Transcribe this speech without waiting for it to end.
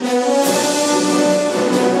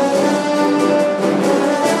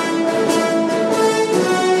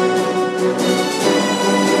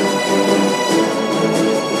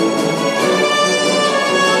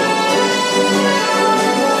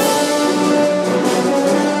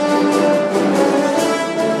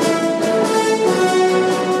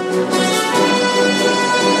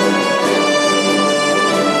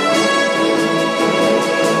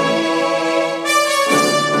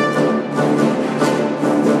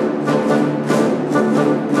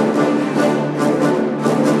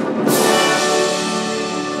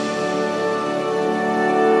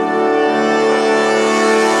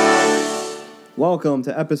Welcome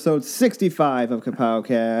to episode 65 of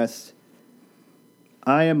Kapowcast.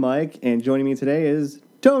 I am Mike, and joining me today is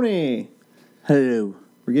Tony. Hello.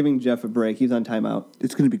 We're giving Jeff a break. He's on timeout.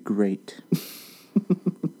 It's going to be great.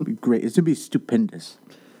 Be great. It's going to be stupendous.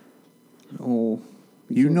 Oh,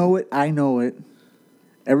 You know it. I know it.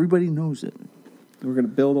 Everybody knows it. we're going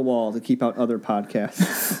to build a wall to keep out other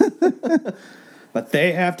podcasts. But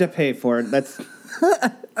they have to pay for it. That's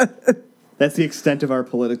the extent of our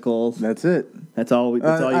political. That's it. That's all you get.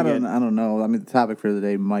 I don't know. I mean, the topic for the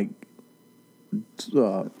day might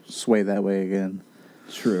sway that way again.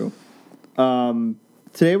 True.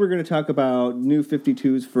 Today we're going to talk about New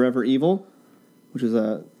 52's Forever Evil, which is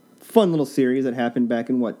a fun little series that happened back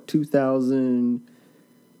in,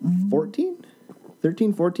 2014?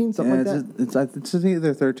 13, 14, something like that? It's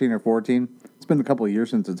either 13 or 14. It's been a couple of years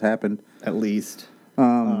since it's happened. At least.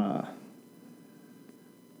 I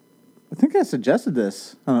think I suggested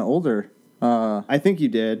this on an older I think you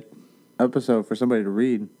did. episode for somebody to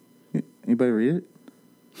read. Anybody read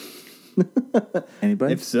it?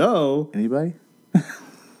 Anybody? If so, Anybody?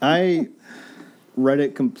 I read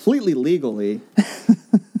it completely legally.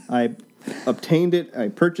 I obtained it. I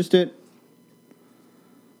purchased it.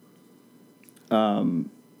 Yeah.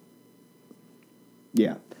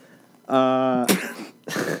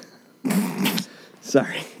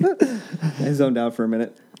 Sorry. I zoned out for a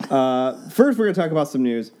minute. First, we're going to talk about some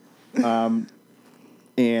news.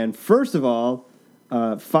 And first of all,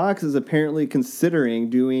 Fox is apparently considering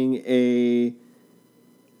doing a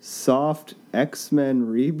soft X-Men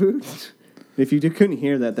reboot. If you couldn't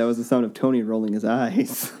hear that, that was the sound of Tony rolling his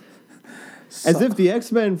eyes. As if the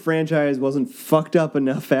X-Men franchise wasn't fucked up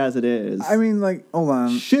enough as it is. I mean, like, hold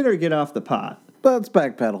on. Shit or get off the pot. Let's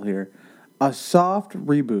backpedal here. A soft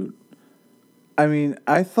reboot. I mean,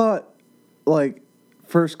 I thought, like,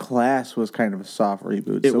 First Class was kind of a soft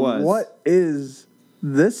reboot. It was. What is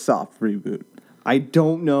this soft reboot? I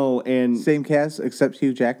don't know. And Same cast except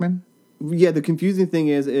Hugh Jackman? yeah, the confusing thing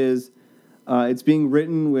is it's being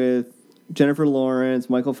written with Jennifer Lawrence,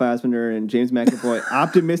 Michael Fassbender, and James McAvoy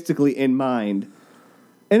optimistically in mind.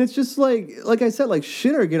 And it's just like I said, like,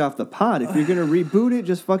 shit or get off the pot. If you're going to reboot it,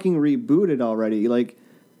 just fucking reboot it already. Like,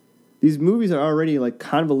 these movies are already, like,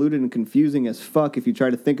 convoluted and confusing as fuck if you try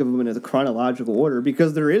to think of them in a chronological order,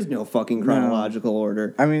 because there is no fucking chronological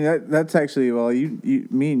order. I mean, that's actually, well,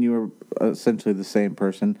 me and you are essentially the same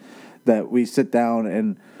person, that we sit down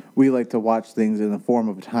and we like to watch things in the form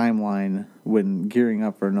of a timeline when gearing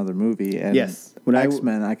up for another movie. And Yes. When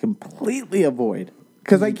X-Men, I completely avoid.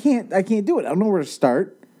 Because I can't do it. I don't know where to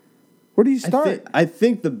start. Where do you start? I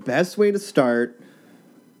think the best way to start...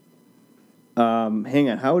 hang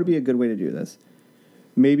on. How would be a good way to do this?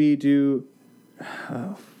 Maybe do...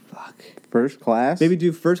 Oh, fuck. First Class? Maybe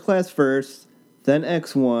do First Class first, then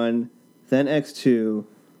X1, then X2,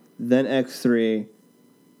 then X3,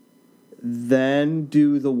 then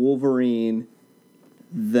do the Wolverine,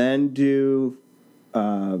 then do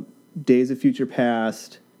Days of Future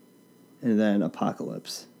Past, and then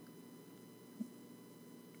Apocalypse.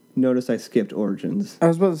 Notice I skipped Origins. I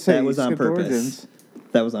was about to say, that was on purpose. Origins.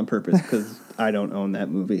 That was on purpose because I don't own that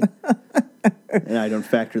movie. And I don't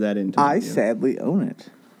factor that into I sadly own it.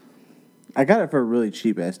 I got it for a really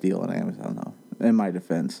cheap-ass deal on Amazon, though, in my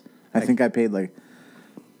defense. I think I paid like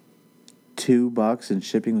 $2 and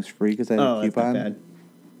shipping was free because I had a coupon. That's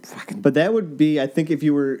not bad. But that would be, I think, if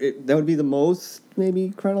you were, that would be the most maybe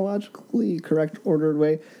chronologically correct ordered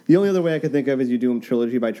way. The only other way I could think of is you do them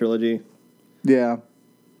trilogy by trilogy. Yeah.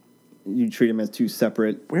 You treat them as two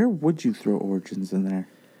separate. Where would you throw Origins in there?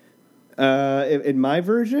 In my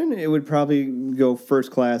version, it would probably go First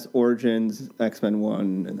Class, Origins, X-Men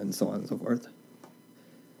 1, and then so on and so forth.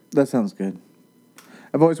 That sounds good.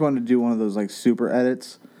 I've always wanted to do one of those like super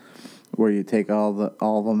edits where you take all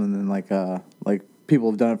of them and then like people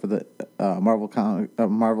have done it for the Marvel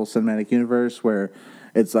Cinematic Universe, where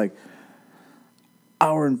it's like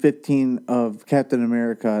hour and 15 of Captain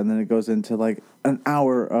America, and then it goes into like an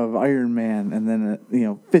hour of Iron Man, and then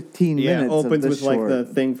 15 minutes. Yeah, it opens of with short. like the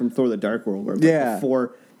thing from Thor: The Dark World, where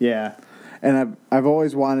Yeah. And I've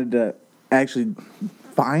always wanted to actually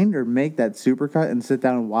find or make that supercut and sit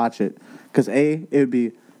down and watch it, because it would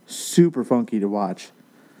be super funky to watch.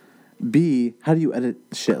 B, how do you edit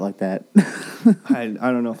shit like that? I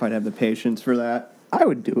don't know if I'd have the patience for that. I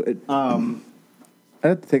would do it. I'd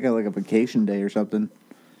have to take like a vacation day or something.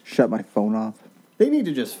 Shut my phone off. They need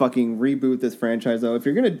to just fucking reboot this franchise, though. If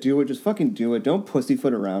you're going to do it, just fucking do it. Don't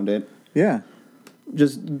pussyfoot around it. Yeah.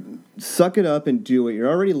 Just suck it up and do it. You're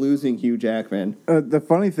already losing Hugh Jackman. The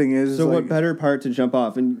funny thing is... So what better part to jump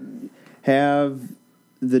off and have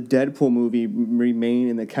the Deadpool movie remain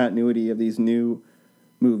in the continuity of these new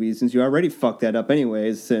movies, since you already fucked that up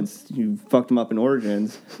anyways, since you fucked them up in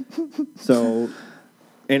Origins. So,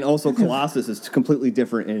 and also Colossus is completely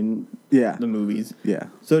different in the movies. Yeah.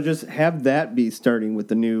 So just have that be starting with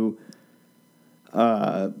the new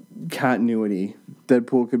continuity.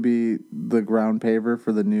 Deadpool could be the ground paver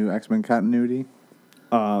for the new X-Men continuity. Is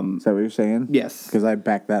that what you're saying? Yes. Because I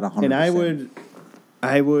back that 100%. And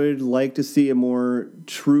I would like to see a more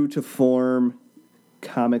true to form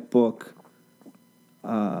comic book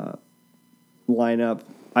lineup.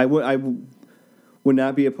 I would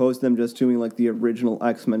not be opposed to them just doing like the original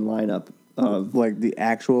X-Men lineup of like the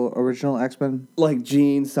actual original X-Men? Like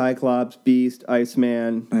Jean, Cyclops, Beast,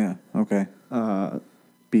 Iceman. Yeah, okay.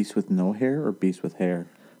 Beast with no hair or Beast with hair?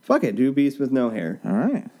 Fuck it, do Beast with no hair. All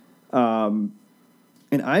right.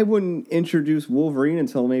 And I wouldn't introduce Wolverine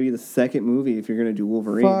until maybe the second movie if you're going to do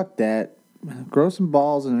Wolverine. Fuck that. Grow some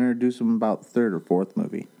balls and introduce him about the third or fourth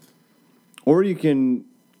movie. Or you can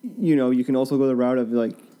also go the route of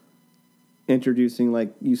like introducing,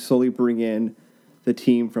 like, you slowly bring in the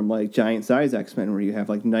team from like Giant Size X-Men, where you have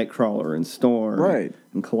like Nightcrawler and Storm, right,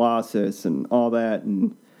 and Colossus and all that,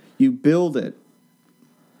 and you build it.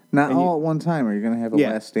 Not all at one time, or you're going to have a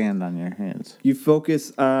last stand on your hands. You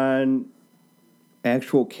focus on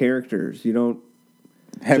actual characters. You don't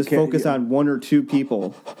just focus on one or two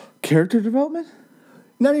people. Character development?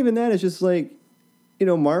 Not even that. It's just like,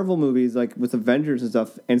 Marvel movies, like with Avengers and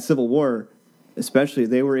stuff, and Civil War especially,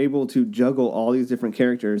 they were able to juggle all these different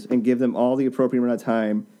characters and give them all the appropriate amount of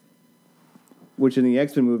time, which in the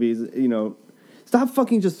X-Men movies, stop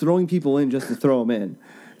fucking just throwing people in just to throw them in.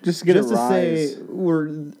 Just to get just a rise. Say,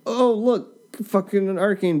 look, fucking an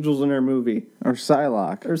Archangel's in our movie. Or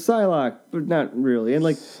Psylocke. But not really. And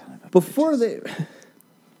like, before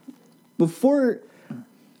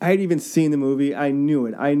I had even seen the movie, I knew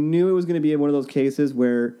it. I knew it was going to be one of those cases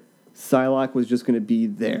where Psylocke was just going to be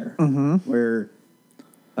there. Mm-hmm. Where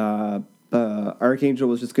Archangel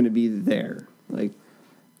was just going to be there. Like,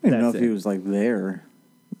 I didn't know if he was like there.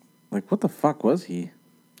 Like, what the fuck was he?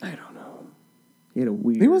 I don't know. He had a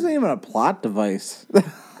weird... He wasn't even a plot device.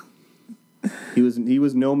 He was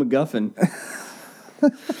no MacGuffin.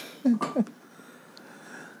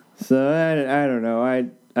 So I don't know. I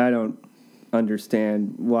don't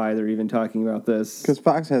understand why they're even talking about this. Because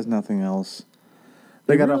Fox has nothing else.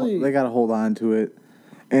 They gotta hold on to it.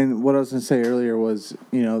 And what I was gonna say earlier was,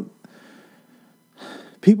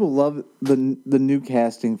 people love the new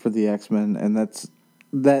casting for the X-Men, and that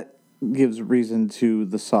gives reason to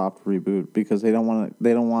the soft reboot, because they don't want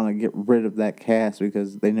to get rid of that cast,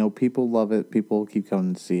 because they know people love it. People keep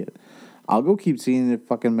coming to see it. I'll go keep seeing if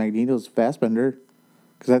fucking Magneto's Fassbender,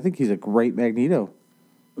 because I think he's a great Magneto.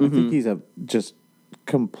 Mm-hmm. I think he's a just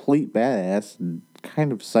complete badass and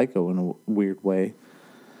kind of psycho in a weird way.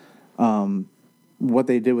 What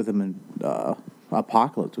they did with him in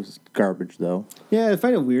Apocalypse was garbage, though. Yeah, I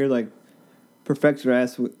find it weird. Like, Professor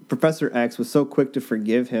X was so quick to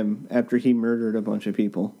forgive him after he murdered a bunch of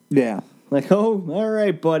people. Yeah. Like, oh, all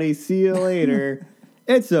right, buddy, see you later.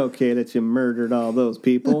 It's okay that you murdered all those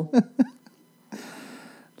people.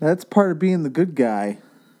 That's part of being the good guy.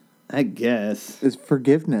 I guess. Is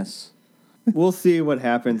forgiveness. We'll see what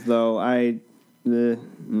happens, though. They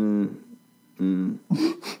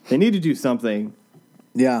need to do something.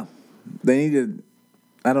 Yeah. They need to...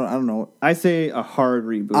 I don't know. I say a hard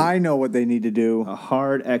reboot. I know what they need to do. A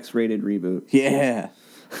hard X-rated reboot. Yeah.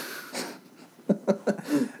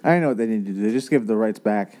 I know what they need to do. Just give the rights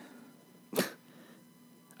back.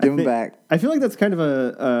 Give them back. I feel like that's kind of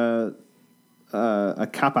a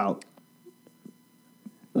cop-out.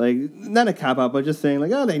 Like, not a cop-out, but just saying,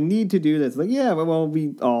 like, oh, they need to do this. Like, yeah, well,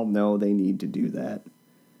 we all know they need to do that.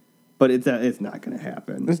 But it's not going to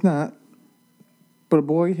happen. It's not. But a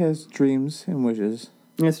boy has dreams and wishes.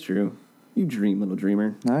 That's true. You dream, little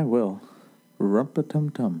dreamer. I will.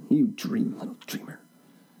 Rumpa-tum-tum. You dream, little dreamer.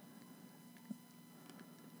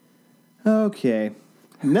 Okay.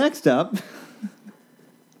 Next up,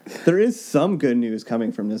 there is some good news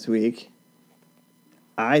coming from this week.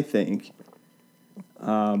 I think.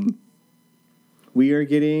 We are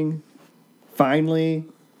getting, finally,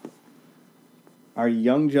 our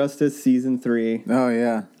Young Justice Season 3. Oh,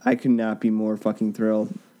 yeah. I could not be more fucking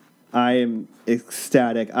thrilled. I am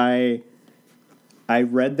ecstatic. I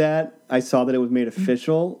read that. I saw that it was made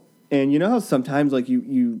official. And you know how sometimes, like,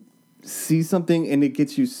 you see something and it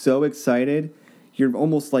gets you so excited, you're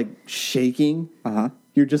almost, like, shaking. Uh-huh.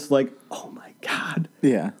 You're just like, oh, my God.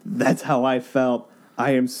 Yeah. That's how I felt.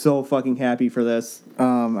 I am so fucking happy for this.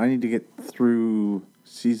 I need to get through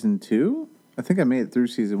Season 2. I think I made it through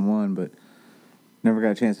Season 1, but Never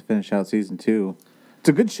got a chance to finish out season 2. It's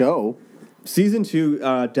a good show. Season 2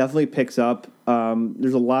 definitely picks up.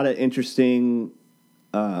 There's a lot of interesting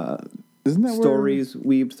Isn't that stories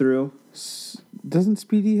weaved through. Doesn't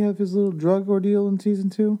Speedy have his little drug ordeal in season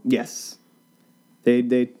 2? Yes.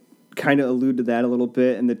 They kind of allude to that a little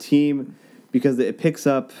bit. And the team, because it picks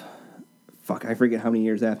up, I forget how many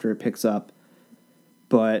years after it picks up.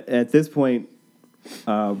 But at this point,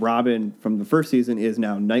 Robin from the first season is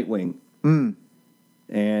now Nightwing.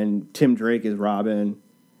 And Tim Drake is Robin.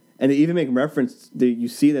 And they even make reference that you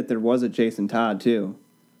see that there was a Jason Todd, too.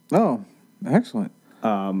 Oh, excellent.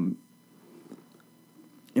 And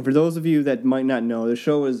for those of you that might not know, the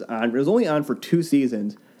show was only on for 2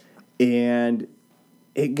 seasons, and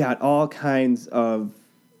it got all kinds of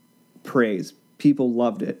praise. People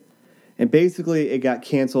loved it. And basically, it got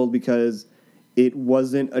canceled because it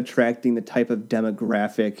wasn't attracting the type of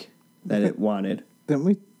demographic that it wanted. Didn't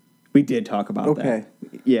we? We did talk about that. Okay.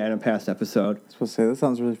 Yeah, in a past episode. I was supposed to say, that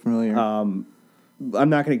sounds really familiar. I'm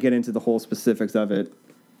not going to get into the whole specifics of it.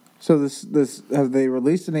 So this have they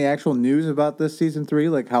released any actual news about this season 3?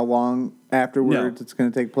 Like how long afterwards it's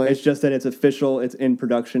going to take place? It's just that it's official. It's in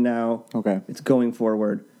production now. Okay. It's going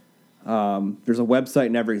forward. There's a website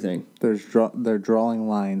and everything. They're drawing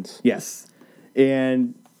lines. Yes.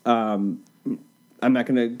 And I'm not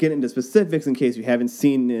going to get into specifics in case you haven't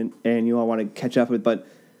seen it and you all want to catch up with, but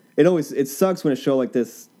it sucks when a show like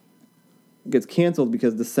this gets canceled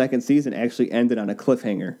because the second season actually ended on a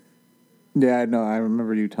cliffhanger. Yeah, I know. I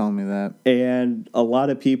remember you telling me that. And a lot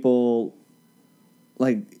of people,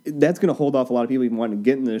 that's going to hold off a lot of people even wanting to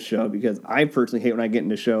get into this show because I personally hate when I get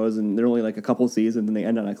into shows and they're only like a couple seasons and they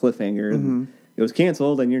end on a cliffhanger. And it was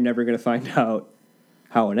canceled and you're never going to find out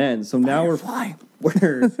how it ends. So now we're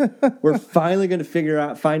finally going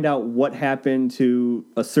to find out what happened to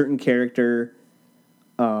a certain character,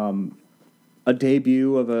 a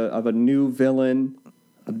debut of a new villain,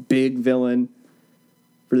 a big villain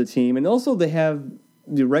for the team. And also they have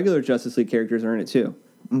the regular Justice League characters are in it too.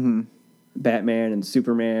 Mm-hmm. Batman and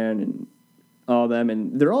Superman and all of them.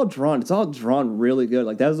 And they're all drawn. It's all drawn really good.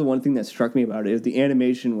 Like that was the one thing that struck me about it is the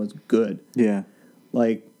animation was good. Yeah.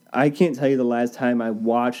 Like I can't tell you the last time I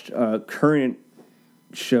watched a current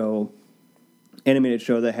animated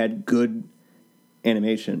show that had good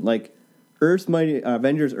animation. Like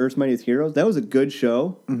Avengers Earth's Mightiest Heroes, that was a good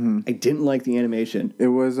show. Mm-hmm. I didn't like the animation. It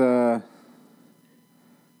was a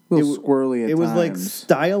little squirrely at times. It was like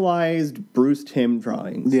stylized Bruce Timm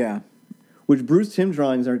drawings. Yeah. Which Bruce Timm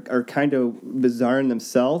drawings are kind of bizarre in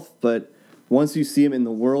themselves, but once you see them in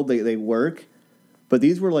the world, they work. But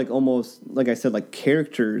these were like almost, like I said, like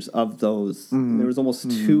characters of those. Mm-hmm. There was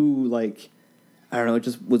almost too, like, I don't know, it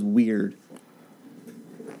just was weird.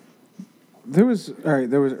 There was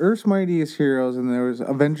Earth's Mightiest Heroes, and there was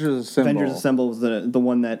Avengers Assemble. Avengers Assemble was the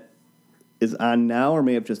one that is on now or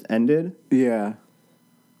may have just ended. Yeah.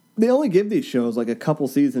 They only give these shows like a couple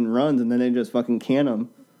season runs, and then they just fucking can them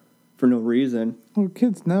for no reason. Well,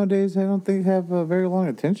 kids nowadays, I don't think have a very long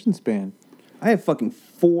attention span. I have fucking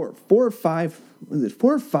four or five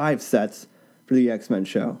sets for the X-Men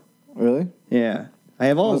show. Really? Yeah. I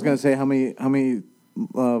have all. I was going to say how many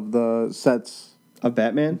of the sets of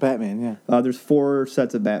Batman? Batman, yeah. There's 4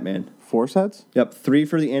 sets of Batman. 4 sets? Yep, 3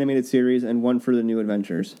 for the animated series and 1 for the New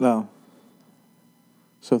Adventures. Oh.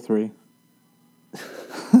 So 3.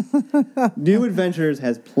 New Adventures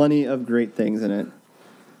has plenty of great things in it.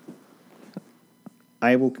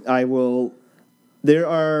 I will. There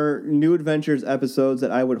are New Adventures episodes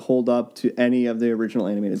that I would hold up to any of the original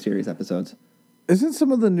animated series episodes. Isn't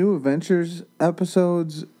some of the New Adventures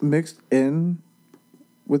episodes mixed in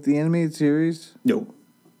with the animated series? No.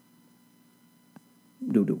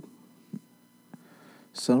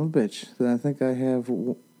 Son of a bitch. Then I think I have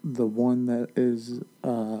the one that is...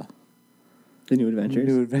 the New Adventures?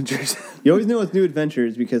 New Adventures. You always know it's New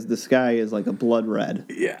Adventures because the sky is like a blood red.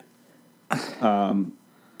 Yeah.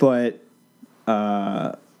 But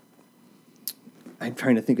I'm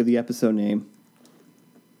trying to think of the episode name.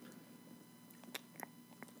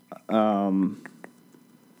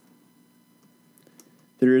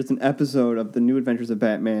 There is an episode of the New Adventures of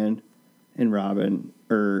Batman and Robin,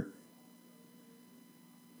 or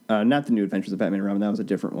not the New Adventures of Batman and Robin. That was a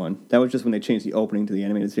different one. That was just when they changed the opening to the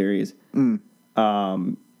animated series.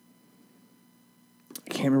 I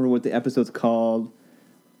can't remember what the episode's called.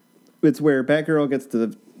 It's where Batgirl gets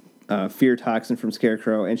the fear toxin from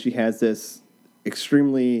Scarecrow, and she has this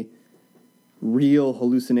extremely real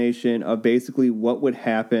hallucination of basically what would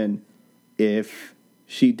happen if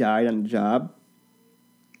she died on the job.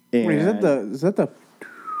 And wait, is that the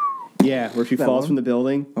yeah, where she falls from the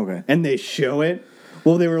building? Okay. And they show it.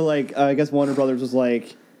 Well, they were like, I guess Warner Brothers was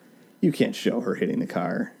like, you can't show her hitting the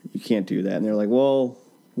car. You can't do that. And they're like, well,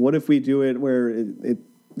 what if we do it where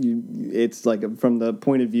it's like from the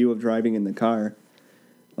point of view of driving in the car?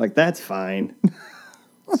 Like, that's fine.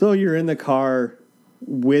 So you're in the car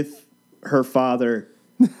with her father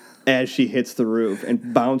as she hits the roof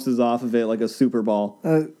and bounces off of it like a super ball.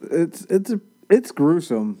 It's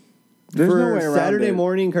gruesome. There's For no way around Saturday it.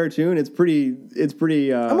 morning cartoon, it's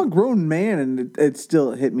pretty. I'm a grown man, and it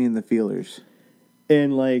still hit me in the feelers.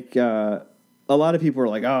 And like a lot of people were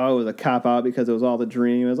like, "Oh, it was a cop out because it was all a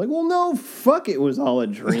dream." I was like, "Well, no, fuck, it was all a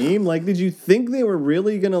dream." Like, did you think they were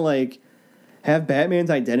really gonna like have Batman's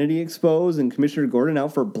identity exposed and Commissioner Gordon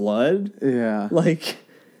out for blood? Yeah. Like,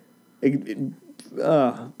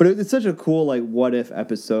 but it's such a cool like what if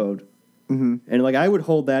episode, and like I would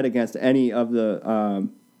hold that against any of the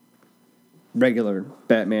regular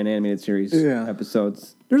Batman animated series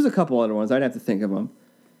episodes. There's a couple other ones I'd have to think of them,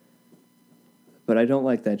 but I don't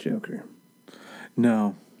like that Joker.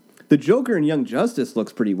 No. The Joker in Young Justice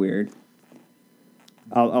looks pretty weird.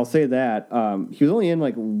 I'll say that. He was only in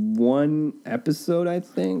like one episode, I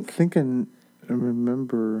think. I think I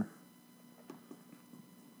remember.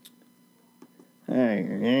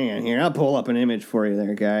 Hang on here. I'll pull up an image for you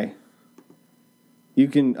there, guy. You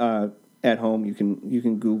can at home you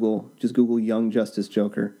can Google Young Justice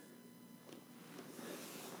Joker.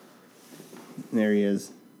 There he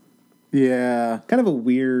is. Yeah. Kind of a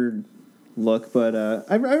weird look, but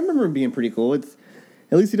I remember him being pretty cool. It's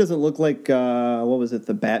at least he doesn't look like what was it,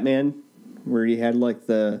 the Batman, where he had like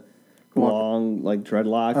the long like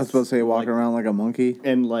dreadlocks. I was supposed to say walking around like a monkey.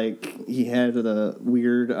 And like he had the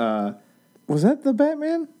weird was that the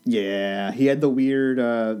Batman? yeah, he had the weird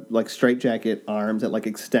like straitjacket arms that like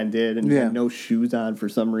extended and he had no shoes on for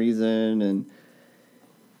some reason, and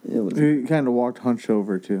it was He kind of walked hunched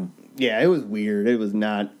over too. Yeah, it was weird. It was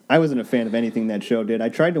not. I wasn't a fan of anything that show did. I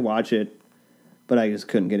tried to watch it, but I just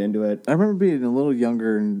couldn't get into it. I remember being a little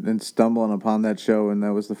younger and stumbling upon that show, and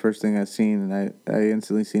that was the first thing I seen, and I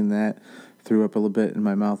instantly seen that, threw up a little bit in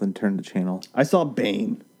my mouth, and turned the channel. I saw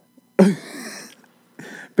Bane.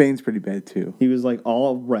 Bane's pretty bad too. He was like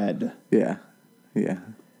all red. Yeah. Yeah.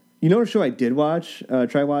 You know what show I did watch?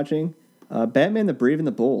 Try watching Batman: The Brave and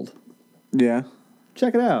the Bold. Yeah.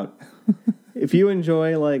 Check it out. If you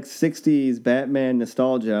enjoy like '60s Batman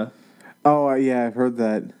nostalgia, Oh yeah, I've heard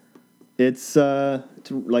that. it's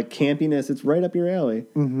like campiness. It's right up your alley.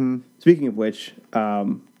 Mm-hmm. Speaking of which,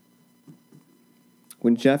 when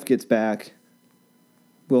Jeff gets back,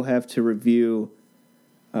 we'll have to review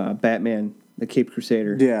Batman: The Caped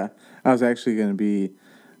Crusader. Yeah, I was actually going to be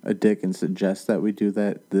a dick and suggest that we do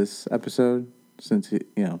that this episode, since he,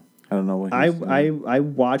 I don't know what he's doing. I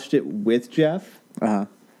watched it with Jeff. Uh-huh.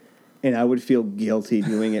 And I would feel guilty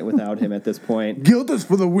doing it without him at this point. Guilt is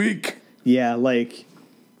for the weak. Yeah, like,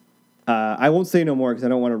 I won't say no more because I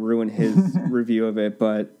don't want to ruin his review of it,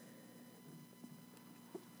 but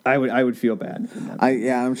I would feel bad.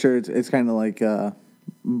 I'm sure it's kind of like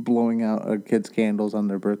blowing out a kid's candles on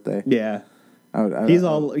their birthday. Yeah. He's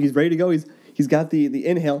He's ready to go. He's got the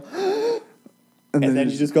inhale. and then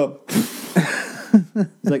you just go.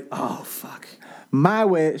 He's like, oh, fuck. My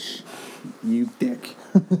wish. You dick.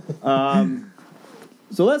 So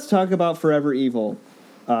let's talk about Forever Evil.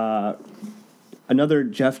 Another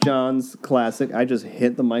Jeff Johns classic. I just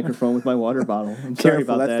hit the microphone with my water bottle. I'm sorry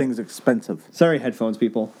Careful, about that thing's expensive. Sorry, headphones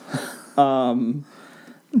people. They're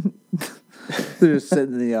just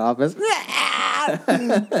sitting in the office.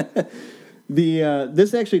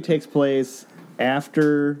 This actually takes place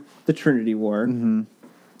after the Trinity War,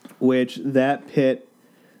 which that pit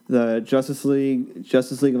the Justice League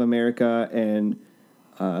of America, and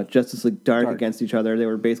Justice League Dark against each other. They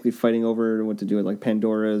were basically fighting over what to do with like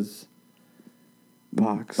Pandora's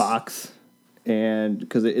box, and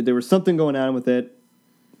because there was something going on with it,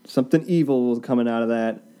 something evil was coming out of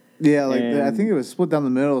that. Yeah, like I think it was split down the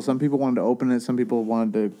middle. Some people wanted to open it, some people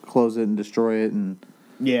wanted to close it and destroy it, and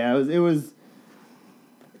yeah, it was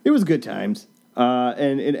good times.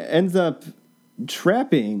 And it ends up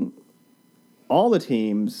trapping all the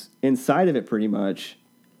teams inside of it pretty much,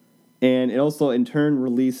 and it also in turn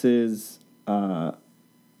releases. They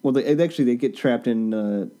get trapped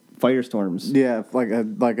in firestorms. Yeah, like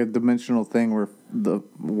a dimensional thing where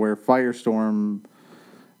Firestorm,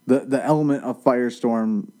 the element of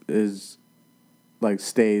Firestorm is like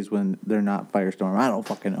stays when they're not Firestorm. I don't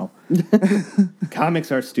fucking know. Comics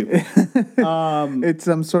are stupid. It's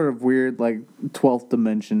some sort of weird like 12th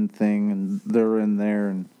dimension thing, and they're in there,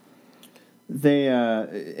 and they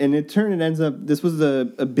and in turn it ends up. This was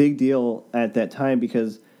a big deal at that time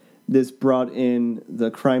because this brought in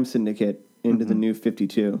the crime syndicate into the New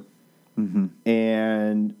 52.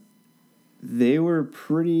 And they were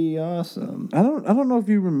pretty awesome. I don't know if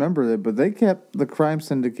you remember it, but they kept the Crime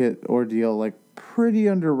Syndicate ordeal like pretty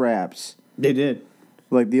under wraps. They did.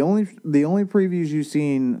 Like the only previews you've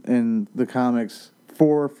seen in the comics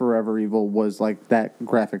for Forever Evil was like that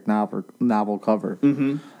graphic novel cover,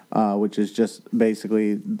 which is just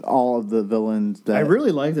basically all of the villains. That I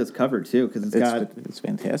really like this cover too because it's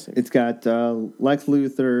fantastic. It's got Lex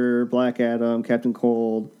Luthor, Black Adam, Captain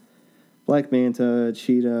Cold, Black Manta,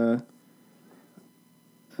 Cheetah,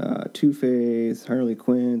 Two-Face, Harley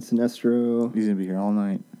Quinn, Sinestro. He's gonna be here all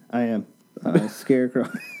night. I am. Scarecrow.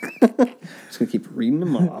 Just gonna keep reading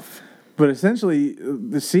them off. But essentially,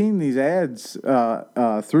 seeing these ads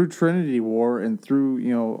through Trinity War and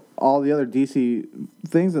through all the other DC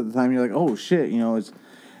things at the time, you're like, oh shit, is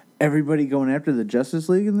everybody going after the Justice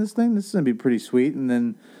League in this thing? This is gonna be pretty sweet. And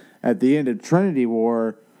then at the end of Trinity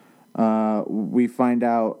War, we find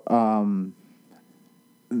out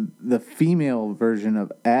the female version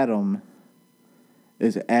of Adam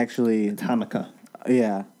is actually Atomica.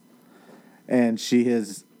 Yeah. And she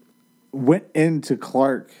has went into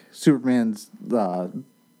Superman's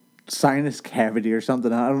sinus cavity or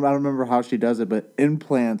something. I don't remember how she does it, but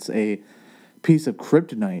implants a piece of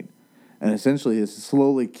kryptonite and essentially is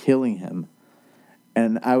slowly killing him.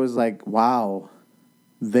 And I was like, wow,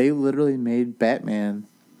 they literally made Batman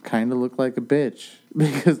kind of look like a bitch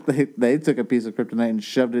because they took a piece of kryptonite and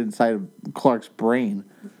shoved it inside of Clark's brain.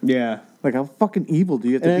 Yeah. Like, how fucking evil do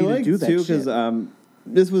you have to be to do that shit? Because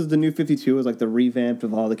this was the New 52, was like the revamp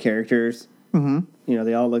of all the characters. Mm-hmm.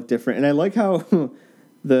 They all look different. And I like how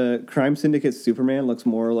the Crime Syndicate Superman looks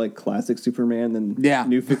more like classic Superman than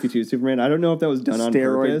New 52 Superman. I don't know if that was done on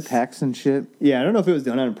purpose. Steroid pecs and shit. Yeah, I don't know if it was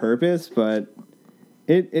done on purpose, but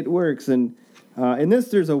it works. And in this,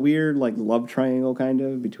 there's a weird like love triangle kind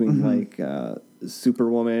of between like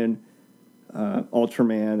Superwoman,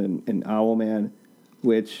 Ultraman, and Owlman.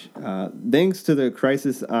 Which, thanks to the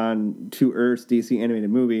Crisis on Two Earths DC animated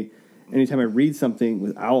movie, anytime I read something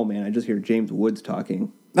with Owlman, I just hear James Woods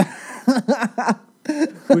talking.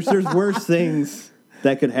 Which there's worse things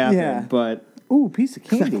that could happen, but... Ooh, piece of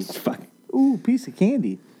candy. Ooh, piece of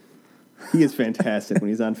candy. He is fantastic when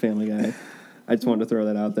he's on Family Guy. I just wanted to throw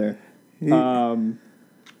that out there. I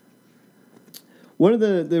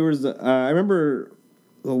remember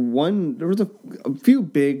there was a few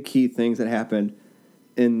big key things that happened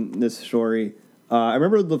in this story. I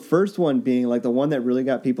remember the first one being like the one that really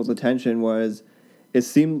got people's attention was it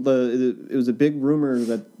was a big rumor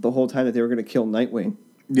that the whole time that they were going to kill Nightwing.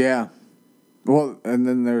 Yeah. Well, and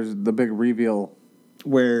then there's the big reveal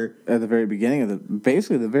where at the very beginning the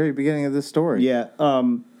very beginning of this story. Yeah.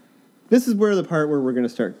 This is where the part where we're going to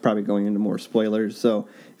start probably going into more spoilers. So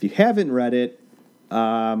if you haven't read it,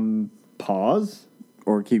 pause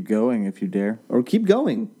or keep going if you dare, or keep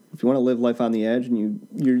going. If you want to live life on the edge, and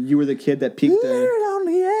you were the kid that peeked on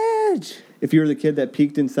the edge. If you were the kid that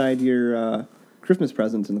peeked inside your Christmas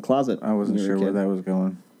presents in the closet, I wasn't sure where that was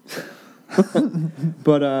going.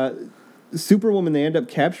 But Superwoman, they end up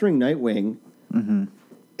capturing Nightwing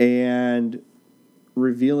and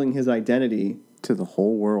revealing his identity to the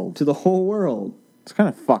whole world. It's kind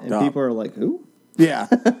of fucked up. And people are like, "Who?" Yeah,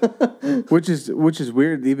 which is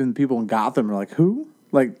weird. Even people in Gotham are like, "Who?"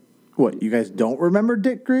 Like. What, you guys don't remember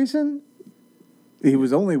Dick Grayson? He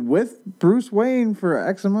was only with Bruce Wayne for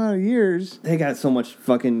X amount of years. They got so much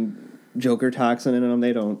fucking Joker toxin in them,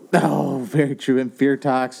 they don't... Oh, very true. And fear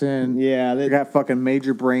toxin. Yeah. They got fucking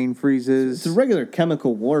major brain freezes. It's a regular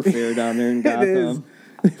chemical warfare down there in Gotham.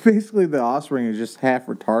 It is. Basically, the offspring is just half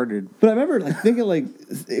retarded. But I remember thinking,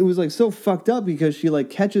 it was, so fucked up because she,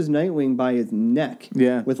 catches Nightwing by his neck.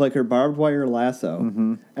 Yeah. With, her barbed wire lasso.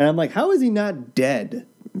 Mm-hmm. And I'm like, how is he not dead?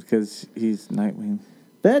 Because he's Nightwing.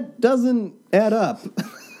 That doesn't add up.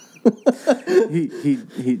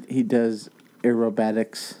 he does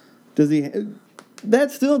aerobatics. Does he?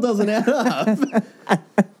 That still doesn't add up.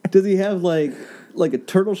 Does he have like a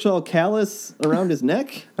turtle shell callus around his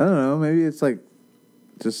neck? I don't know. Maybe it's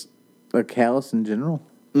just a callus in general.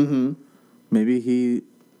 Mm-hmm. Maybe he,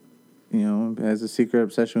 has a secret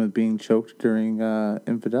obsession with being choked during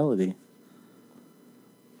infidelity.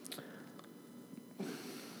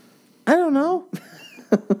 I don't know.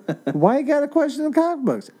 Why you got to question the comic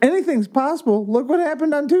books? Anything's possible. Look what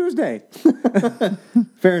happened on Tuesday.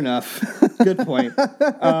 Fair enough. Good point.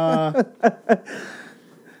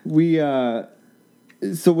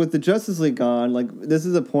 So with the Justice League gone, this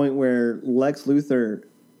is a point where Lex Luthor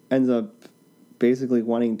ends up basically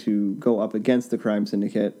wanting to go up against the Crime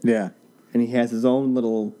Syndicate. Yeah. And he has his own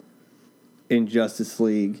little Injustice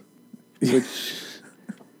League, which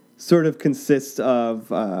sort of consists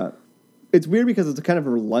of. It's weird because it's a kind of a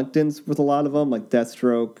reluctance with a lot of them, like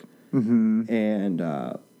Deathstroke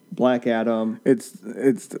and Black Adam. It's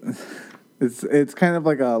kind of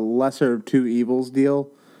like a lesser of two evils deal.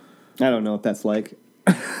 I don't know what that's like.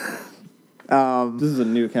 This is a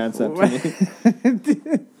new concept to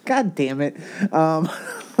me. God damn it.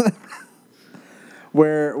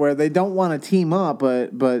 Where they don't want to team up,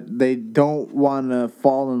 but they don't want to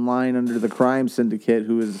fall in line under the crime syndicate,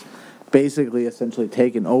 who is basically essentially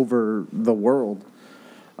taken over the world.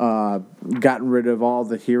 Gotten rid of all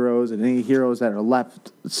the heroes, and any heroes that are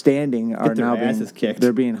left standing are their now asses kicked.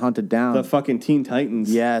 They're being hunted down. The fucking Teen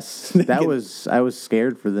Titans. Yes, I was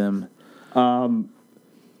scared for them.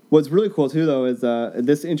 What's really cool too, though, is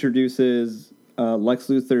this introduces Lex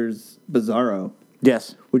Luthor's Bizarro.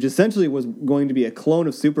 Yes. Which essentially was going to be a clone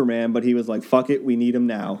of Superman, but he was like, fuck it, we need him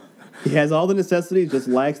now. He has all the necessities, just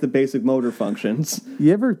lacks the basic motor functions.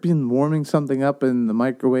 You ever been warming something up in the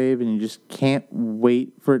microwave and you just can't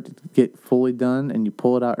wait for it to get fully done, and you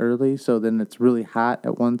pull it out early, so then it's really hot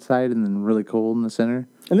at one side and then really cold in the center?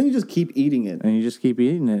 And then you just keep eating it. And you just keep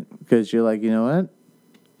eating it because you're like, you know what?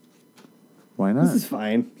 Why not? This is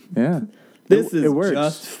fine. Yeah. This it is works.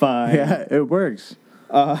 just fine. Yeah, it works.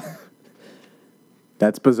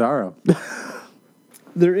 That's Bizarro.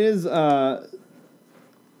 There is, I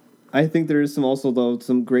think there is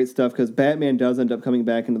some great stuff, because Batman does end up coming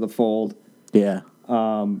back into the fold. Yeah.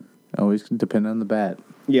 Always can depend on the bat.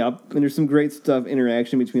 Yep. And there's some great stuff,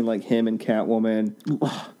 interaction between like him and Catwoman.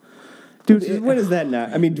 Dude, What is that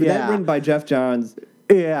not? I mean, that written by Jeff Johns.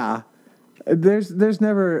 Yeah. There's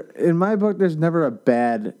never, in my book, there's never a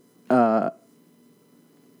bad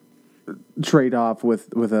trade-off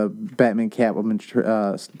with a Batman Catwoman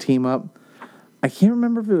team up. I can't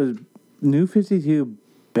remember if it was New 52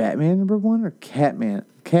 Batman #1 or Catwoman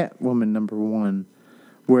 #1,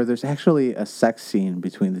 where there's actually a sex scene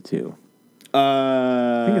between the two.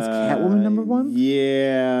 I think it's Catwoman #1.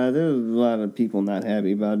 Yeah, there's a lot of people not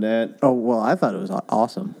happy about that. Oh, well, I thought it was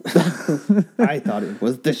awesome. I thought it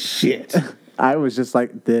was the shit. I was just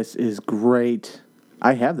like, this is great.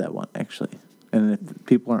 I have that one, actually. And if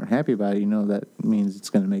people aren't happy about it, you know that means it's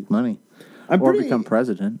going to make money. Or become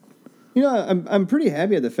president. You know, I'm pretty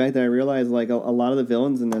happy at the fact that I realized, like, a lot of the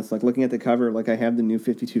villains in this, like, looking at the cover, like, I have the New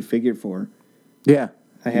 52 figure for. Yeah.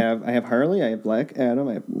 I have Harley, I have Black Adam,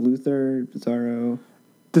 I have Luthor, Bizarro.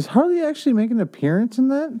 Does Harley actually make an appearance in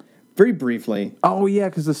that? Very briefly. Oh, yeah,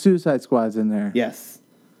 because the Suicide Squad's in there. Yes.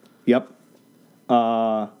 Yep.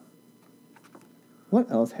 What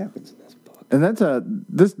else happens in this book? And that's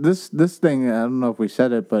this thing, I don't know if we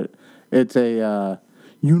said it, but it's a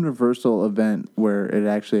universal event where it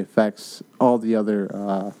actually affects all the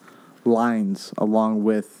other lines along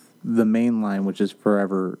with the main line, which is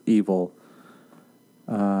Forever Evil.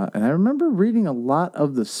 And I remember reading a lot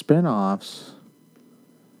of the spin-offs,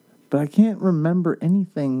 but I can't remember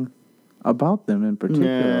anything about them in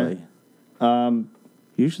particular.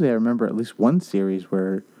 Usually I remember at least one series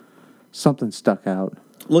where something stuck out.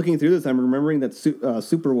 Looking through this, I'm remembering that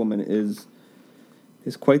Superwoman is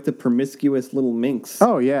quite the promiscuous little minx.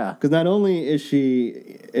 Oh, yeah. Because not only is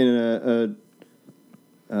she in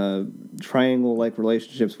a triangle-like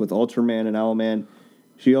relationships with Ultraman and Owlman,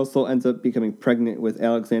 she also ends up becoming pregnant with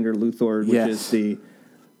Alexander Luthor, which is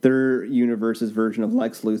their universe's version of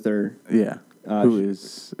Lex Luthor. Yeah.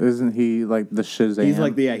 Isn't he like the Shazam?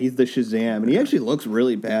 He's the Shazam, and he actually looks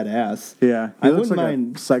really badass. Yeah. I wouldn't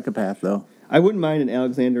mind a psychopath, though. I wouldn't mind an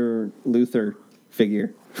Alexander Luthor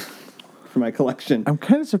figure for my collection. I'm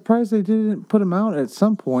kind of surprised they didn't put him out at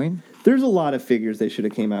some point. There's a lot of figures they should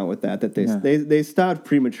have came out with that they stopped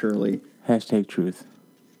prematurely. #truth.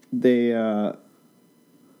 They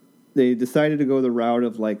decided to go the route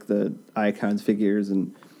of like the Icons figures,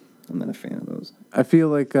 and I'm not a fan of those. I feel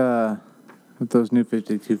like with those New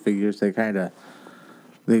 52 figures, they kind of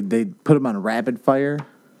they put them on rapid fire,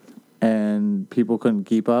 and people couldn't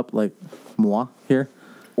keep up, like moi here.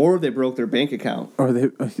 Or they broke their bank account. Or they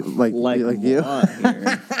like you. Here.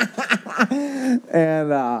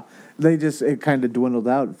 And it kind of dwindled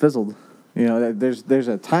out, fizzled. You know, there's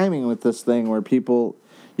a timing with this thing where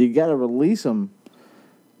you got to release them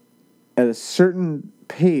at a certain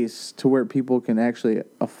pace to where people can actually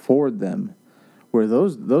afford them. Where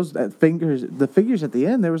the figures at the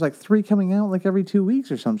end, there was like 3 coming out like every 2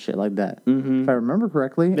 weeks or some shit like that. Mm-hmm. If I remember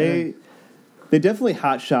correctly. They definitely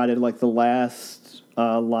hot-shotted like the last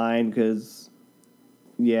line, because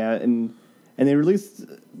and they released,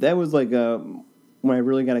 that was like when I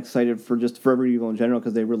really got excited for just Forever Evil in general,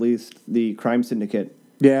 because they released the Crime Syndicate.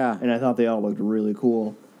 Yeah. And I thought they all looked really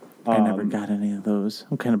cool. I never got any of those.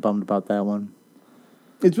 I'm kind of bummed about that one.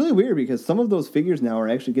 It's really weird because some of those figures now are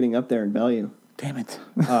actually getting up there in value. Damn it.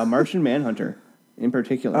 Martian Manhunter, in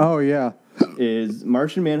particular. Oh, yeah. Is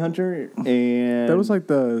Martian Manhunter, and That was like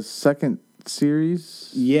the second series?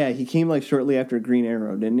 yeah, he came like shortly after Green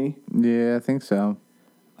Arrow, didn't he? Yeah, I think so.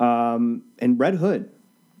 And Red Hood.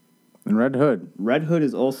 And Red Hood. Red Hood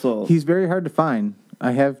is also He's very hard to find.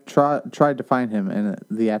 I have tried to find him in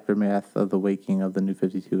the aftermath of the waking of the New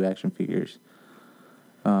 52 action figures.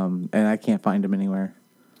 And I can't find him anywhere.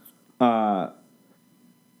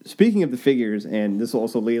 Speaking of the figures, and this will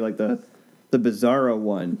also lead like the Bizarro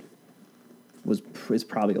one is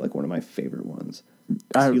probably like one of my favorite ones.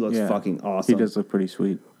 He looks fucking awesome. He does look pretty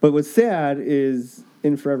sweet. But what's sad is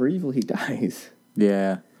in Forever Evil he dies.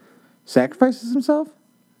 Yeah. Sacrifices himself?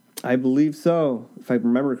 I believe so, if I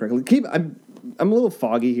remember correctly. I'm a little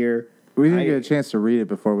foggy here. We didn't get a chance to read it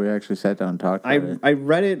before we actually sat down and talked about it. I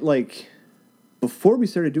read it like before we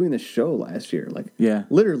started doing the show last year. Like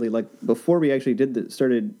literally like before we actually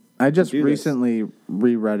started. I just recently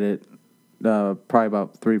reread it probably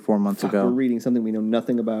about 3-4 months ago. We're reading something we know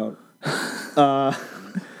nothing about. Well,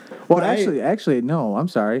 actually, no. I'm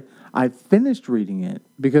sorry. I finished reading it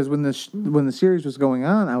because when the series was going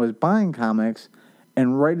on, I was buying comics,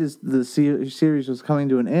 and right as the series was coming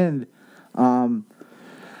to an end,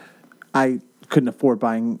 I couldn't afford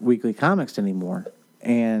buying weekly comics anymore,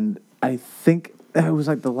 and I think it was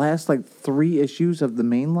like the last 3 issues of the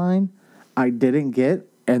main line I didn't get.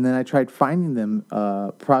 And then I tried finding them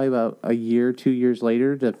probably about 2 years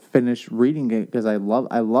later to finish reading it because I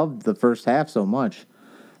loved the first half so much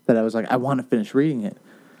that I was like, I want to finish reading it.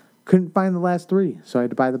 Couldn't find the last 3, so I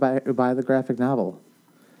had to buy the graphic novel,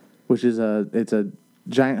 which is it's a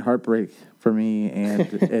giant heartbreak for me, and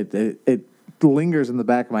it lingers in the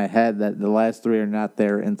back of my head that the last 3 are not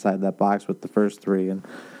there inside that box with the first 3, and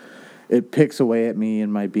it picks away at me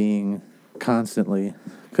and my being constantly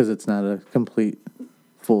because it's not a complete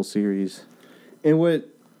full series. And what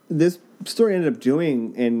this story ended up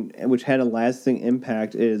doing, and which had a lasting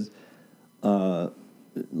impact, is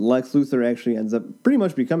Lex Luthor actually ends up pretty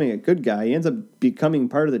much becoming a good guy. He ends up becoming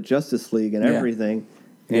part of the Justice League and everything.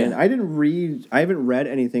 And I haven't read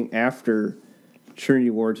anything after Trinity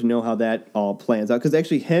War to know how that all plans out. Because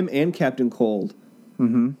actually him and Captain Cold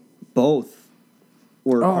both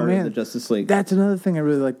were part of the Justice League. That's another thing I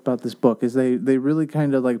really liked about this book is they really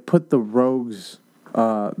kind of put the rogues,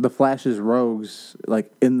 the Flash's rogues,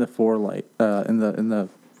 in the forelight, in the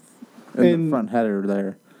front header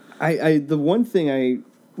there. The one thing I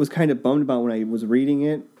was kind of bummed about when I was reading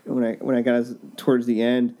it, when I got towards the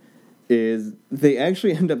end, is they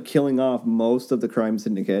actually end up killing off most of the crime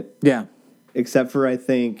syndicate. Yeah. Except for, I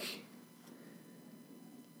think,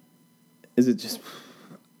 is it just...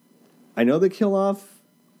 I know they kill off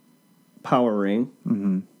Power Ring.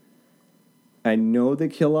 Mm-hmm. I know they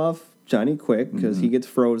kill off Johnny Quick because he gets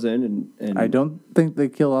frozen. And I don't think they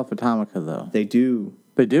kill off Atomica, though. They do.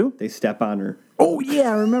 They do? They step on her. Oh, yeah,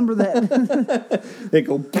 I remember that. They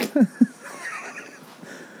go...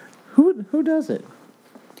 Who does it?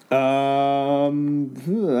 I don't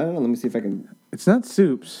know. Let me see if I can... It's not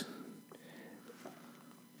Soups.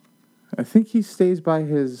 I think he stays by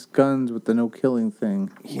his guns with the no-killing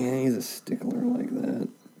thing. Yeah, he's a stickler like that.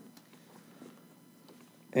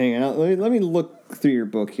 Hang on, let me look through your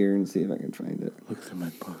book here and see if I can find it. Look through my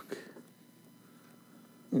book.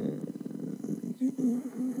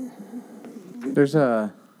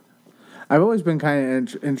 I've always been kind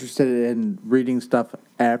of interested in reading stuff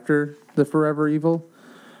after the Forever Evil,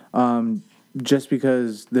 just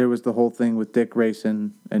because there was the whole thing with Dick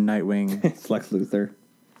Grayson and Nightwing. It's Lex Luthor.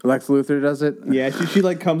 Lex Luthor does it? Yeah, she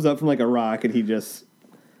comes up from a rock and he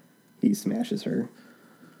smashes her.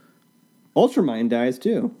 Ultramind dies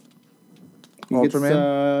too.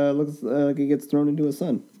 Ultraman? Looks like he gets thrown into a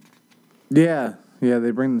sun. Yeah, they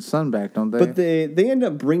bring the sun back, don't they? But they end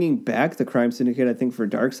up bringing back the crime syndicate, I think, for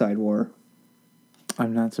Darkseid War.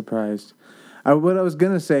 I'm not surprised. What I was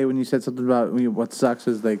gonna say when you said something about what sucks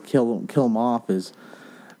is they kill them off is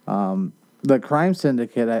the crime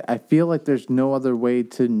syndicate. I feel like there's no other way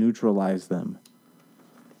to neutralize them.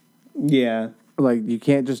 Yeah, you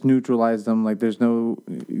can't just neutralize them. There's no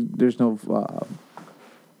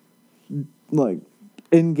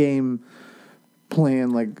in-game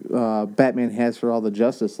plan Batman has for all the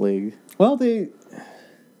Justice League. Well, they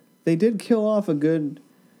did kill off didn't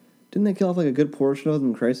they kill off a good portion of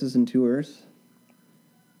them in Crisis in 2 Earths?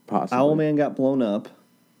 Possibly. Owlman got blown up.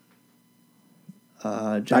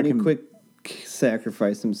 Johnny Quick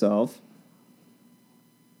sacrificed himself.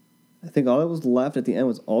 I think all that was left at the end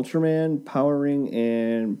was Ultraman, Power Ring,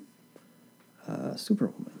 and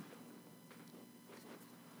Superwoman.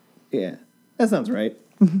 Yeah, that sounds right.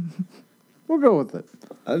 We'll go with it.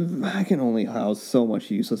 I can only house so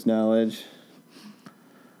much useless knowledge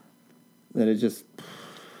that it just.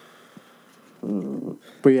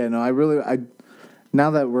 But yeah, no, I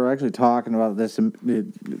now that we're actually talking about this, it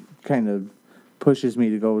kind of pushes me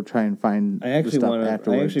to go try and find I actually the stuff want to. I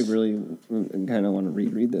afterwards. actually really kind of want to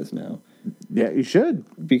reread this now Yeah, you should.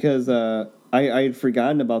 because I had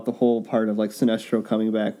forgotten about the whole part of like Sinestro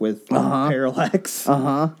coming back with Parallax,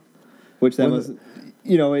 which that was,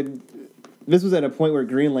 this was at a point where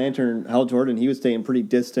Green Lantern, Hal Jordan, he was staying pretty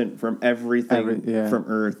distant from everything from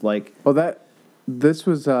Earth. Like, well, this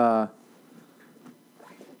was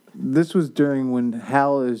during when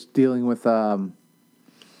Hal is dealing with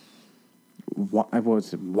what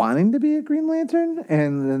was it, wanting to be a Green Lantern,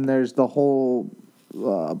 and then there's the whole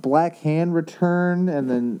Black Hand return, and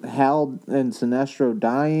then Hal and Sinestro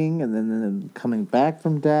dying, and then coming back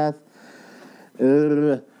from death.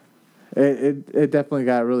 It definitely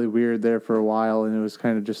got really weird there for a while, and it was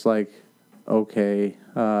kind of just like, okay,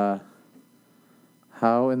 how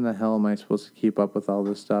in the hell am I supposed to keep up with all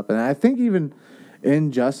this stuff? And I think even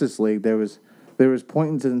in Justice League, there was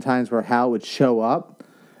points in times where Hal would show up,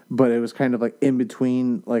 but it was kind of like in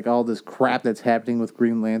between like all this crap that's happening with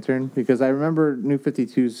Green Lantern. Because I remember New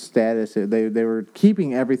 52's status, they were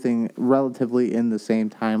keeping everything relatively in the same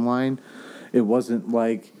timeline. It wasn't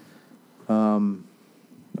like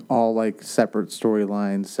all like separate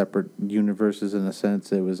storylines, separate universes in a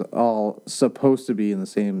sense. It was all supposed to be in the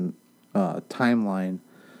same timeline.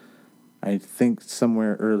 I think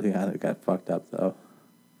somewhere early on it got fucked up though.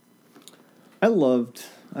 I loved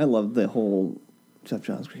the whole Jeff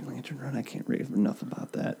Johns Green Lantern run. I can't rave enough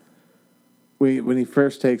about that. When he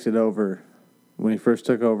first takes it over, when he first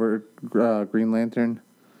took over Green Lantern,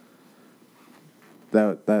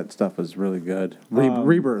 that stuff was really good.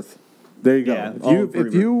 Rebirth. There you go. Yeah,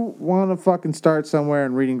 if you want to fucking start somewhere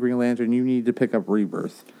in reading Green Lantern, you need to pick up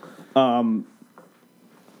Rebirth.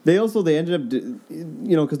 They ended up,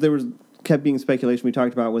 because there was kept being speculation we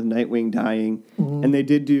talked about with Nightwing dying, and they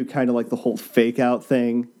did do kind of like the whole fake out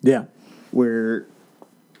thing. Yeah. Where,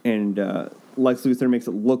 and Lex Luthor makes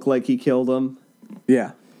it look like he killed him.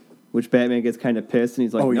 Yeah. Which Batman gets kind of pissed, and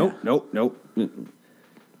he's like, nope.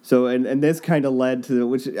 So, and this kind of led to,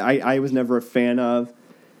 which I was never a fan of.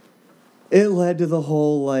 It led to the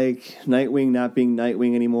whole, like, Nightwing not being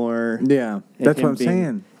Nightwing anymore. Yeah, that's what I'm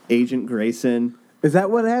saying. Agent Grayson. Is that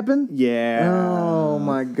what happened? Yeah. Oh,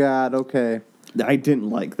 my God. Okay. I didn't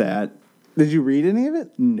like that. Did you read any of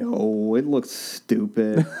it? No, it looks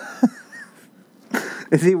stupid.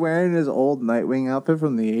 Is he wearing his old Nightwing outfit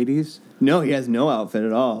from the 80s? No, he has no outfit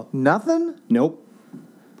at all. Nothing? Nope.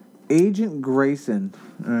 Agent Grayson.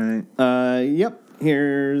 All right. Yep.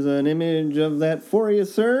 Here's an image of that for you,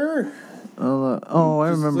 sir. I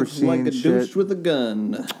remember seeing like a shit. douche with a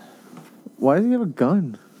gun. Why does he have a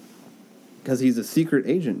gun? Because he's a secret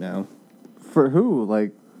agent now. For who?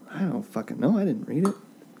 Like, I don't fucking know. I didn't read it.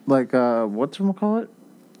 like, whatchamacallit?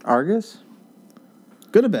 Argus?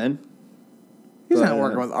 Could have been. He's not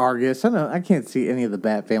working with Argus. I can't see any of the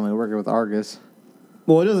Bat family working with Argus.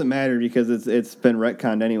 Well, it doesn't matter because it's been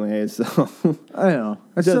retconned anyway. So I know.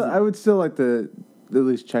 I would still like to at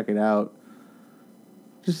least check it out,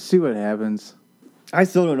 just to see what happens. I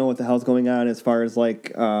still don't know what the hell's going on as far as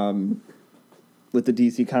like with the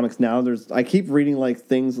DC Comics now. I keep reading like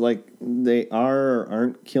things like they are or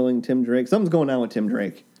aren't killing Tim Drake. Something's going on with Tim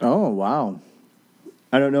Drake. Oh wow!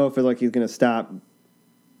 I don't know if it's like he's going to stop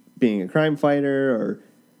being a crime fighter, or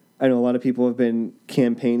I know a lot of people have been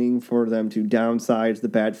campaigning for them to downsize the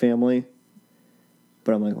Bat family.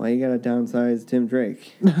 But I'm like, why you gotta downsize Tim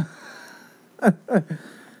Drake?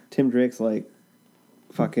 Tim Drake's like,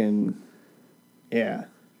 fucking, yeah.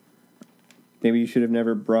 Maybe you should have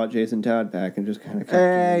never brought Jason Todd back and just kind of cut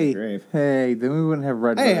him in the grave. Hey, then we wouldn't have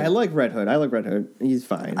Red Hood. Hey, I like Red Hood. He's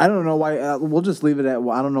fine. I don't know why. We'll just leave it at.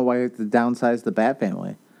 I don't know why you have to downsize the Bat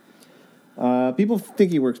family. People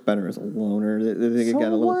think he works better as a loner. They think it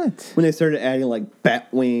got a little. What? When they started adding like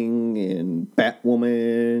Batwing and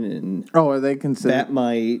Batwoman and are they considered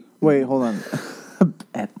Batmite? Wait, hold on.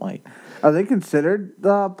 Batmite. Are they considered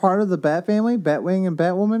part of the Bat family? Batwing and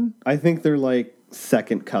Batwoman? I think they're like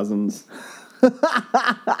second cousins.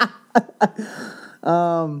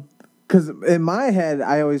 Because in my head,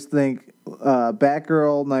 I always think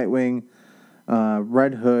Batgirl, Nightwing,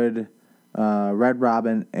 Red Hood, Red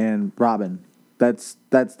Robin, and Robin. That's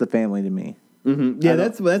the family to me. Mm-hmm. Yeah,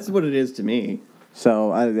 that's what it is to me.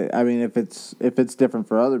 So I mean, if it's different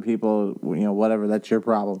for other people, whatever, that's your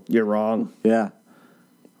problem. You're wrong. Yeah,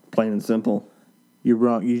 plain and simple. You're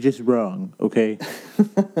wrong. You're just wrong. Okay,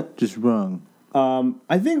 just wrong.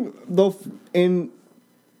 I think though in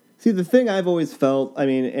See, the thing I've always felt, I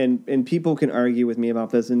mean, and people can argue with me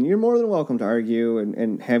about this, and you're more than welcome to argue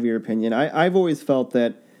and have your opinion. I've always felt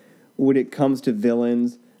that when it comes to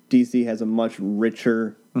villains, DC has a much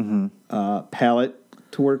richer palette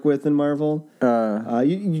to work with than Marvel.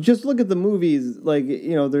 You just look at the movies, like,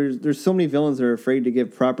 you know, there's so many villains that are afraid to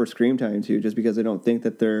give proper screen time to just because they don't think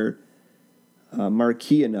that they're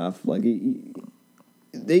marquee enough. Like,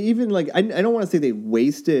 they even, like, I don't want to say they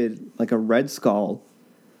wasted, like, a Red Skull.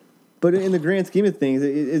 But in the grand scheme of things,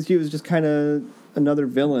 it was just kind of another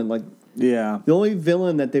villain. Like, Yeah. the only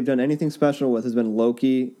villain that they've done anything special with has been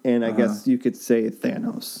Loki, and I guess you could say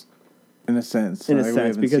Thanos. In a sense. In a Like, we sense,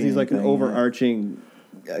 haven't because seen he's like an anything yet. overarching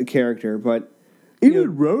character. But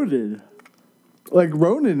Even Ronan. Like,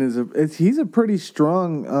 Ronan he's a pretty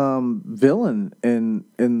strong villain in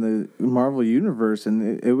the Marvel Universe,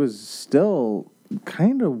 and it was still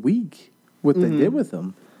kind of weak what they did with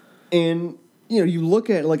him. And you know, you look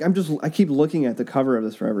at, like, I keep looking at the cover of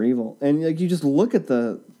this Forever Evil, and like you just look at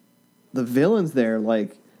the villains there,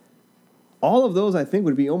 like all of those I think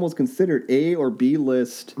would be almost considered A or B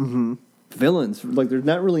list villains. Like, there's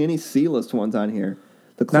not really any C list ones on here.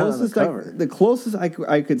 The Not on the closest cover. the closest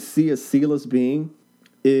I could see a C list being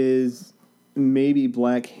is maybe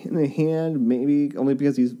Black Hand, maybe only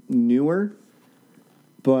because he's newer.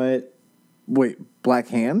 But Wait, Black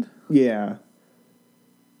Hand? yeah.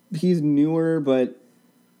 He's newer, but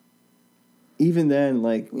even then,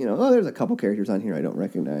 like, you know, there's a couple characters on here I don't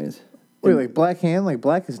recognize. Wait, like Black Hand? Like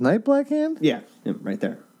Blackest Night Black Hand? Yeah, him right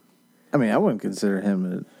there. I mean, I wouldn't consider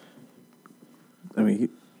him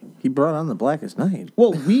he brought on the Blackest Night.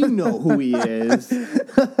 Well, we know who he is.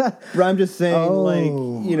 But I'm just saying, like,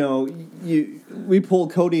 you know, we pull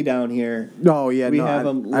Cody down here. No, yeah, We no. have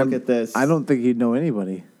him look at this. I don't think he'd know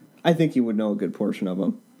anybody. I think he would know a good portion of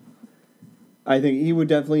them. I think he would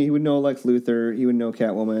know Lex Luthor, he would know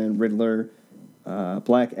Catwoman, Riddler,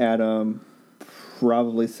 Black Adam,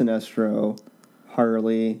 probably Sinestro,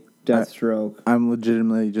 Harley, Deathstroke. I'm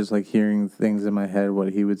legitimately just like hearing things in my head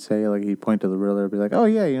what he would say. Like, he'd point to the Riddler and be like, "Oh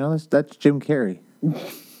yeah, you know that's Jim Carrey."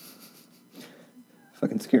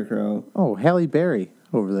 Fucking Scarecrow. Oh, Halle Berry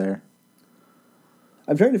over there.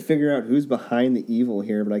 I'm trying to figure out who's behind the evil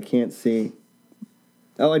here, but I can't see.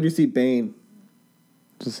 Oh, I do see Bane.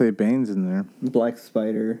 Just say Bane's in there. Black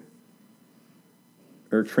Spider.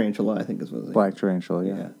 Or Tarantula, I think is what it was. Black Tarantula,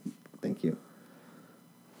 yeah. Yeah, thank you.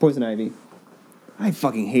 Poison Ivy. I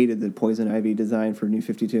fucking hated the Poison Ivy design for New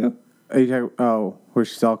 52. Are you talking, where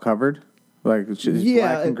she's all covered? Like, she's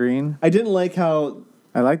black and green? I didn't like how...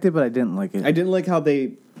 I liked it, but I didn't like it. I didn't like how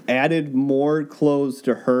they added more clothes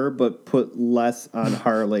to her, but put less on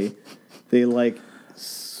Harley. They, like,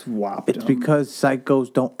 swapped It's them. because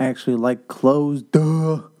psychos don't actually like clothes.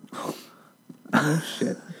 Duh. Oh,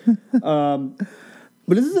 shit.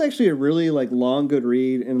 But this is actually a really, like, long, good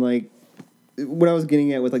read, and, like, what I was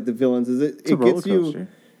getting at with, like, the villains is it gets you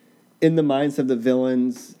in the mindset of the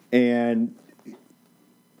villains and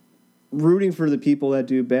rooting for the people that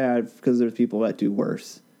do bad because there's people that do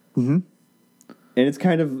worse. Mm-hmm. And it's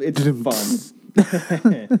fun.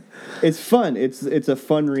 It's fun. It's a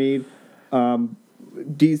fun read.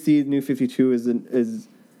 DC New 52 is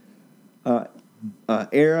an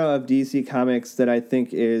era of DC Comics that I think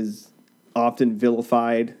is often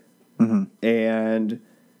vilified and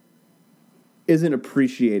isn't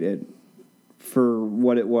appreciated for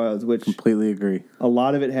what it was, which Completely agree. a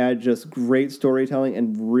lot of it had just great storytelling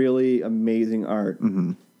and really amazing art.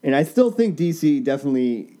 And I still think DC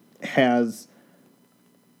definitely has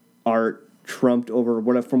art trumped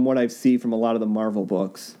over from what I've seen from a lot of the Marvel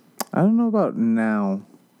books. I don't know about now.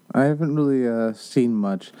 I haven't really seen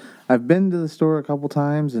much. I've been to the store a couple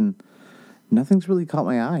times, and nothing's really caught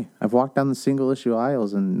my eye. I've walked down the single-issue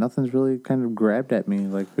aisles, and nothing's really kind of grabbed at me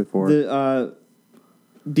like before. The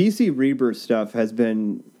DC Rebirth stuff has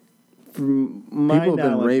been, from my People have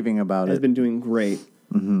been knowledge, raving about has it. been doing great.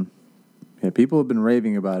 Yeah, people have been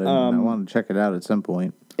raving about it, and I want to check it out at some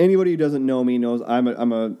point. Anybody who doesn't know me knows I'm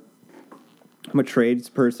a trades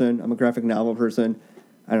person. I'm a graphic novel person.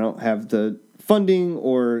 I don't have the funding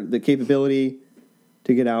or the capability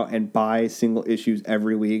to get out and buy single issues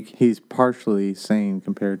every week. He's partially sane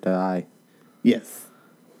compared to I. Yes.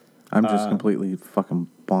 I'm just completely fucking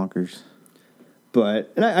bonkers.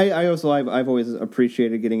 But, and I also, I've always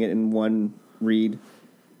appreciated getting it in one read.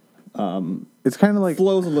 it's kind of like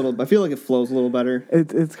flows a little. I feel like it flows a little better.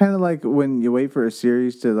 it's kind of like when you wait for a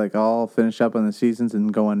series to like all finish up on the seasons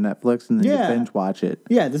and go on Netflix and then you binge watch it.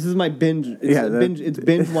 Yeah, this is my binge. It's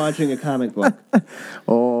binge watching a comic book.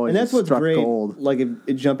 Oh, and that's what's great. Gold. Like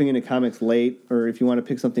if jumping into comics late, or if you want to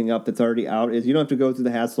pick something up that's already out, is you don't have to go through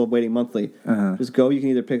the hassle of waiting monthly. Just go. You can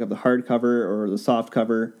either pick up the hardcover or the soft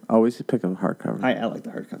cover. Always pick up a hardcover. I like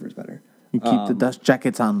the hardcovers better. You keep the dust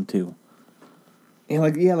jackets on them too. And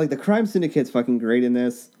like the Crime Syndicate's fucking great in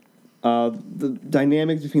this. The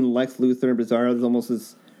dynamics between Lex Luthor and Bizarro, there's almost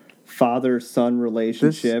this father-son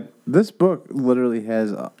relationship. This book literally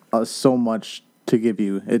has so much to give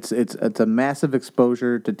you. It's a massive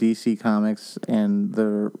exposure to DC Comics and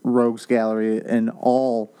the Rogues Gallery in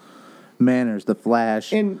all manners. The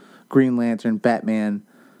Flash, and Green Lantern, Batman,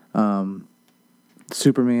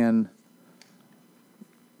 Superman.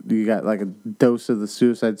 You got like a dose of the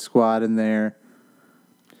Suicide Squad in there.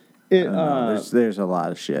 There's a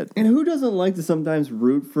lot of shit. And who doesn't like to sometimes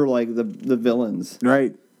root for like the villains?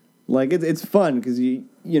 Right. Like it's fun because you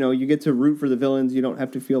get to root for the villains. You don't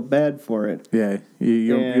have to feel bad for it. Yeah,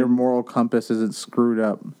 your moral compass isn't screwed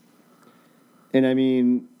up. And I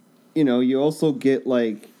mean, you also get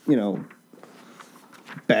like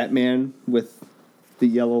Batman with the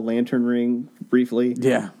Yellow Lantern ring briefly.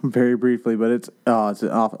 Yeah, very briefly, but it's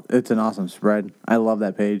an awesome spread. I love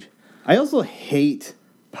that page. I also hate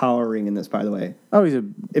Power Ring in this, by the way. Oh,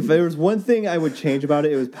 if there was one thing I would change about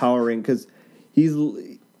it, it was Power Ring, because he's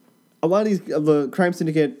a lot of the Crime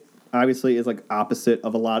Syndicate obviously is like opposite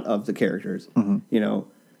of a lot of the characters. Mm-hmm.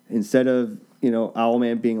 Instead of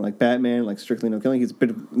Owlman being like Batman, like strictly no killing, he's a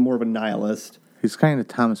bit more of a nihilist. He's kind of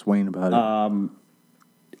Thomas Wayne about it.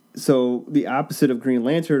 So the opposite of Green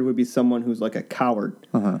Lantern would be someone who's like a coward,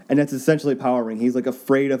 and that's essentially Power Ring. He's like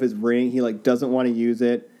afraid of his ring. He like doesn't want to use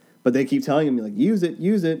it. But they keep telling him, like, use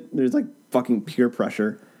it. There's, like, fucking peer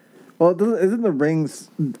pressure. Well, isn't the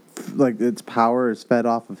rings, like, its power is fed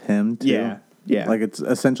off of him, too? Yeah. Like, it's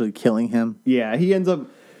essentially killing him? Yeah, he ends up...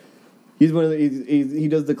 He's one of the... He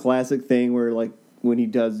does the classic thing where, like, when he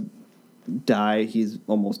does die, he's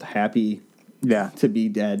almost happy to be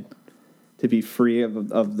dead. To be free of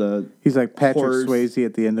the... He's like Patrick horrors. Swayze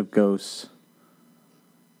at the end of Ghosts.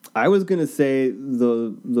 I was going to say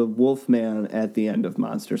the Wolfman at the end of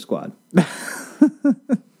Monster Squad.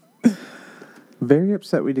 Very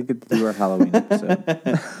upset we didn't get to do our Halloween episode.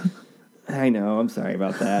 I know. I'm sorry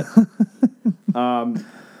about that.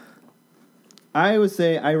 I would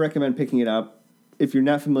say I recommend picking it up. If you're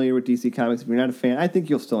not familiar with DC Comics, if you're not a fan, I think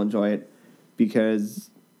you'll still enjoy it because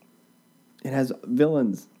it has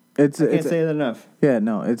villains. I can't say that enough. Yeah,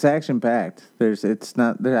 no, it's action-packed. I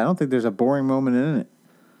don't think there's a boring moment in it.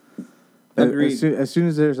 Agreed. As soon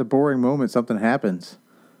as there's a boring moment, something happens,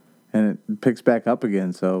 and it picks back up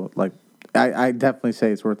again. So, like, I definitely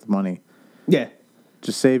say it's worth the money. Yeah,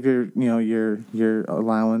 just save your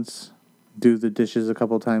allowance. Do the dishes a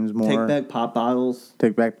couple times more. Take back pop bottles.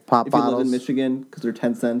 Take back pop bottles. If you live in Michigan, because they're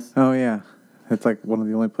 10 cents. Oh yeah, it's like one of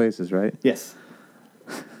the only places, right? Yes.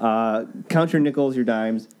 Count your nickels, your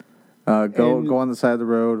dimes. Go on the side of the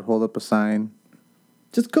road. Hold up a sign.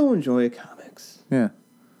 Just go enjoy comics. Yeah.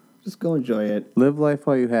 Just go enjoy it. Live life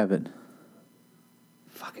while you have it.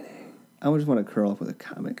 Fucking A. I just want to curl up with a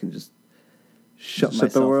comic and just shut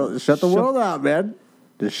the world out, man.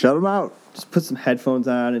 Just shut them out. Just put some headphones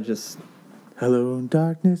on and just... Hello in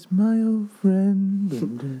darkness, my old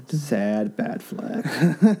friend. Sad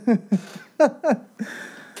Batfleck.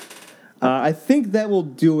 I think that will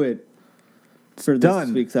do it for this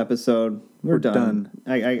week's episode. We're done.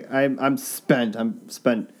 I'm spent.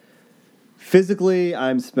 Physically,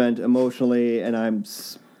 I'm spent emotionally, and I'm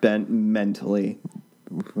spent mentally.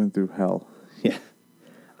 We went through hell. Yeah.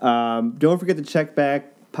 Don't forget to check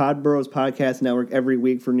back Pod Bros Podcast Network every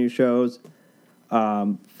week for new shows.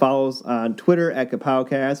 Follow us on Twitter at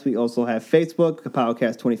Kapowcast. We also have Facebook,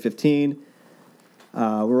 Kapowcast 2015.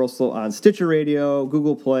 We're also on Stitcher Radio,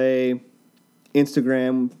 Google Play,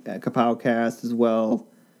 Instagram at Kapowcast as well.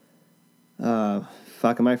 Am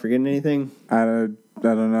I forgetting anything? I don't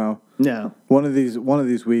know. No. One of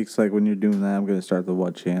these weeks, like when you're doing that, I'm going to start the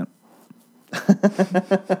what chant.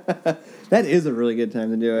 That is a really good time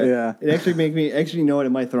to do it. Yeah. It actually make me you know what, it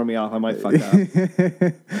might throw me off. I might fuck up.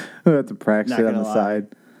 We'll have to practice it on the side.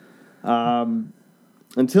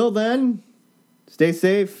 Until then, stay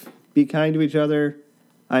safe, be kind to each other.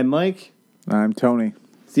 I'm Mike. I'm Tony.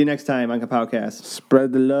 See you next time on Kapowcast.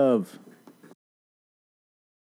 Spread the love.